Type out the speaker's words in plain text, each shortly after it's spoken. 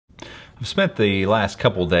I've spent the last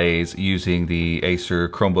couple days using the Acer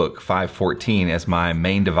Chromebook 514 as my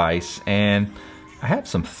main device, and I have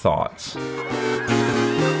some thoughts.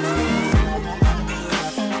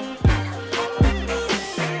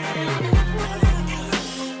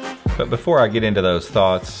 But before I get into those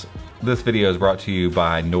thoughts, this video is brought to you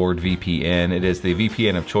by NordVPN. It is the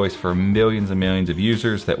VPN of choice for millions and millions of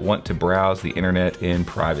users that want to browse the internet in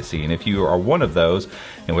privacy. And if you are one of those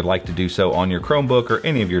and would like to do so on your Chromebook or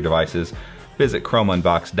any of your devices, visit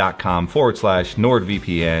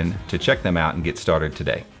chromeunboxed.com/NordVPN to check them out and get started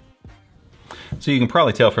today. So you can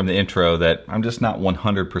probably tell from the intro that I'm just not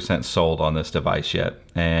 100% sold on this device yet.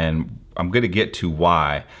 And I'm going to get to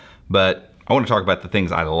why, but I want to talk about the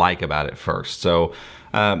things I like about it first. So,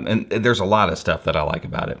 and there's a lot of stuff that I like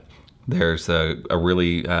about it. There's a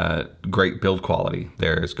really great build quality.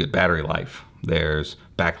 There's good battery life. There's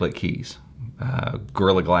backlit keys,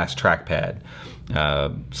 Gorilla Glass trackpad,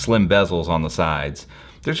 slim bezels on the sides.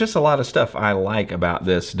 There's just a lot of stuff I like about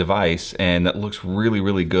this device, and that looks really,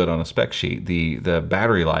 really good on a spec sheet. The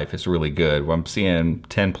battery life is really good. I'm seeing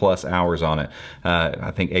 10 plus hours on it.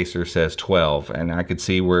 I think Acer says 12, and I could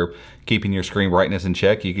see where keeping your screen brightness in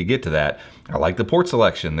check, you could get to that. I like the port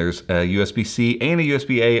selection. There's a USB-C and a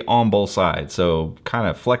USB-A on both sides, so kind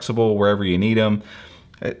of flexible wherever you need them.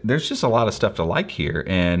 There's just a lot of stuff to like here,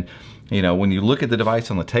 and you know, when you look at the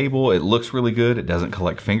device on the table, it looks really good. It doesn't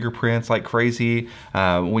collect fingerprints like crazy.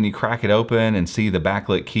 When you crack it open and see the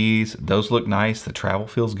backlit keys, those look nice. The travel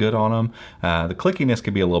feels good on them. The clickiness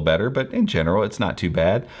could be a little better, but in general, it's not too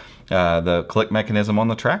bad. The click mechanism on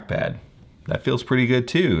the trackpad, that feels pretty good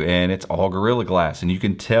too. And it's all Gorilla Glass. And you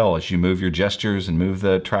can tell as you move your gestures and move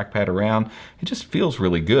the trackpad around, it just feels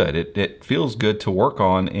really good. It feels good to work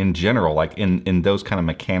on in general, like in those kind of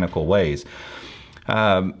mechanical ways.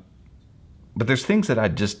 But there's things that I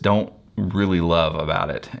just don't really love about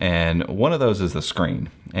it. And one of those is the screen.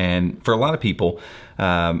 And for a lot of people,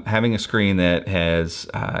 having a screen that has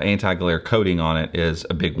anti-glare coating on it is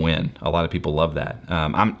a big win. A lot of people love that.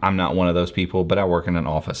 I'm not one of those people, but I work in an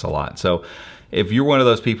office a lot. So if you're one of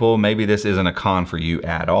those people, maybe this isn't a con for you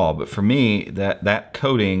at all. But for me, that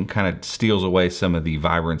coating kind of steals away some of the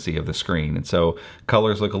vibrancy of the screen. And so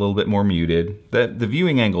colors look a little bit more muted. The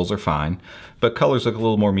viewing angles are fine, but colors look a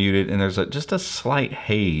little more muted, and there's just a slight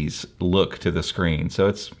haze look to the screen. So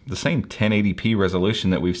it's the same 1080p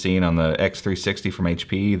resolution that we've seen on the X360 from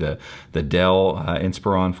HP, the Dell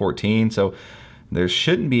Inspiron 14. So there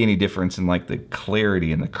shouldn't be any difference in like the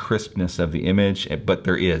clarity and the crispness of the image, but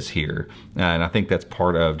there is here. And I think that's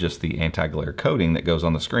part of just the anti-glare coating that goes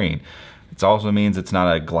on the screen. It also means it's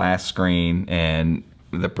not a glass screen, and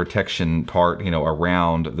the protection part, you know,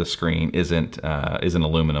 around the screen isn't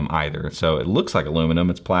aluminum either. So it looks like aluminum,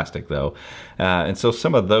 it's plastic though. And so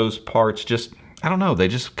some of those parts just, I don't know, they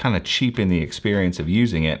just kind of cheapen the experience of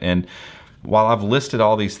using it. And while I've listed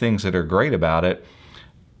all these things that are great about it,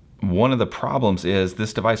 one of the problems is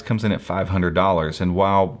this device comes in at $500. And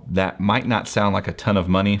while that might not sound like a ton of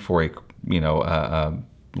money for a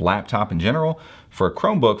laptop in general, for a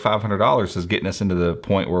Chromebook, $500 is getting us into the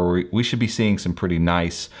point where we should be seeing some pretty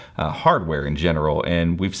nice hardware in general,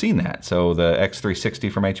 and we've seen that. So the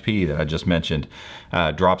X360 from HP that I just mentioned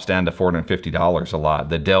drops down to $450 a lot.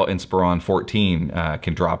 The Dell Inspiron 14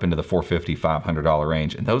 can drop into the $450, $500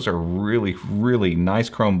 range, and those are really, really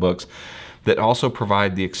nice Chromebooks that also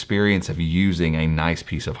provide the experience of using a nice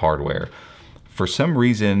piece of hardware. For some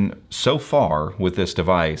reason, so far with this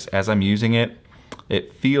device, as I'm using it,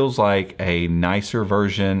 it feels like a nicer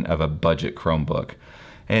version of a budget Chromebook.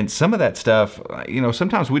 And some of that stuff, you know,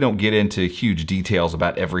 sometimes we don't get into huge details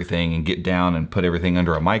about everything and get down and put everything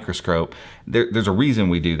under a microscope. There's a reason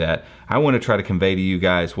we do that. I want to try to convey to you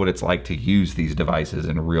guys what it's like to use these devices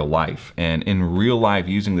in real life. And in real life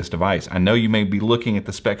using this device, I know you may be looking at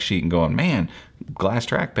the spec sheet and going, man, glass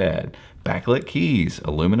trackpad, backlit keys,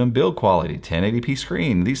 aluminum build quality, 1080p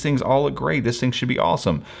screen. These things all look great. This thing should be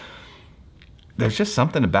awesome. There's just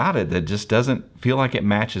something about it that just doesn't feel like it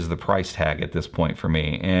matches the price tag at this point for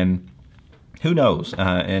me. And who knows,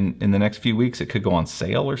 in the next few weeks it could go on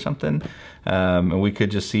sale or something, and we could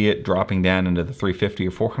just see it dropping down into the $350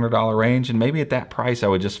 or $400 range, and maybe at that price I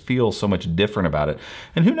would just feel so much different about it.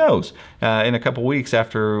 And who knows, in a couple weeks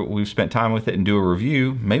after we've spent time with it and do a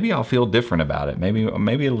review, maybe I'll feel different about it.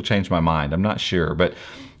 Maybe it'll change my mind. I'm not sure, but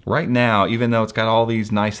right now, even though it's got all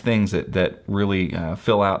these nice things that really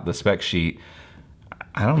fill out the spec sheet,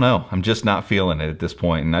 I don't know. I'm just not feeling it at this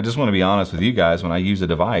point. And I just want to be honest with you guys, when I use a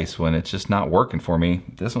device, when it's just not working for me,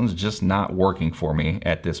 this one's just not working for me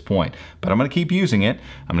at this point. But I'm going to keep using it.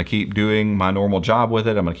 I'm going to keep doing my normal job with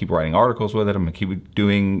it. I'm going to keep writing articles with it. I'm going to keep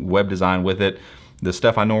doing web design with it. the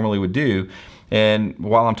stuff I normally would do. And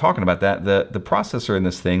while I'm talking about that, the processor in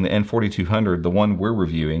this thing, the N4200, the one we're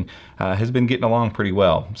reviewing, has been getting along pretty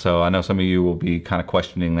well. So I know some of you will be kind of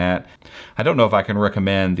questioning that. I don't know if I can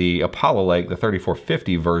recommend the Apollo Lake, the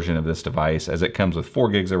 3450 version of this device, as it comes with 4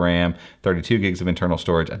 gigs of RAM, 32 gigs of internal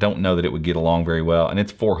storage. I don't know that it would get along very well, and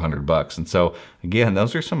it's $400. And so again,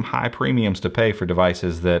 those are some high premiums to pay for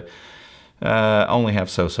devices that only have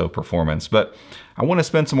so-so performance. But I want to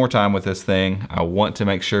spend some more time with this thing. I want to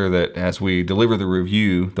make sure that as we deliver the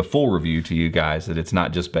review, the full review to you guys, that it's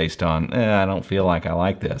not just based on, I don't feel like I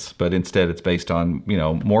like this, but instead it's based on, you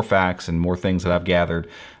know, more facts and more things that I've gathered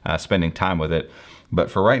spending time with it. But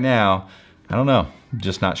for right now, I don't know,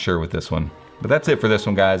 just not sure with this one. But that's it for this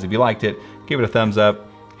one, guys. If you liked it, give it a thumbs up,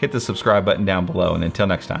 hit the subscribe button down below, and until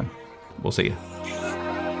next time, we'll see you.